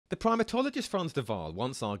The primatologist Frans de Waal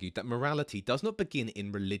once argued that morality does not begin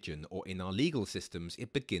in religion or in our legal systems,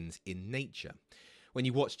 it begins in nature. When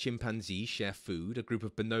you watch chimpanzees share food, a group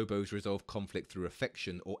of bonobos resolve conflict through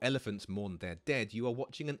affection, or elephants mourn their dead, you are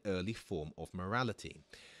watching an early form of morality.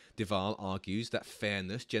 De Waal argues that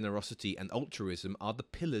fairness, generosity and altruism are the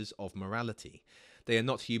pillars of morality. They are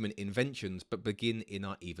not human inventions but begin in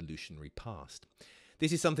our evolutionary past.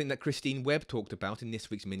 This is something that Christine Webb talked about in this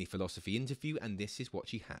week's mini philosophy interview, and this is what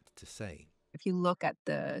she had to say. If you look at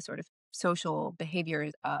the sort of social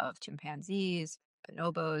behaviors of chimpanzees,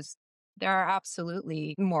 bonobos, there are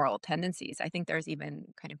absolutely moral tendencies. I think there's even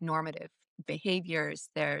kind of normative behaviors.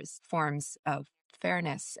 There's forms of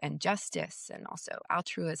fairness and justice and also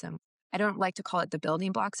altruism. I don't like to call it the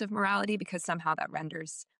building blocks of morality because somehow that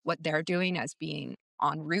renders what they're doing as being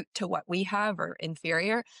en route to what we have or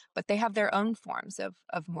inferior, but they have their own forms of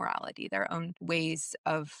morality, their own ways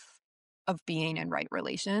of being in right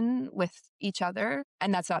relation with each other.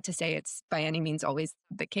 And that's not to say it's by any means always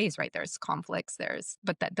the case, right? There's conflicts,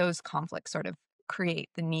 but that those conflicts sort of create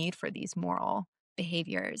the need for these moral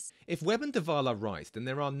behaviors. If Webb and de Waal are right, then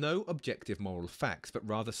there are no objective moral facts, but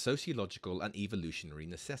rather sociological and evolutionary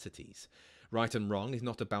necessities. Right and wrong is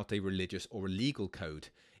not about a religious or a legal code.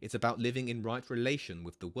 It's about living in right relation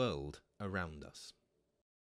with the world around us.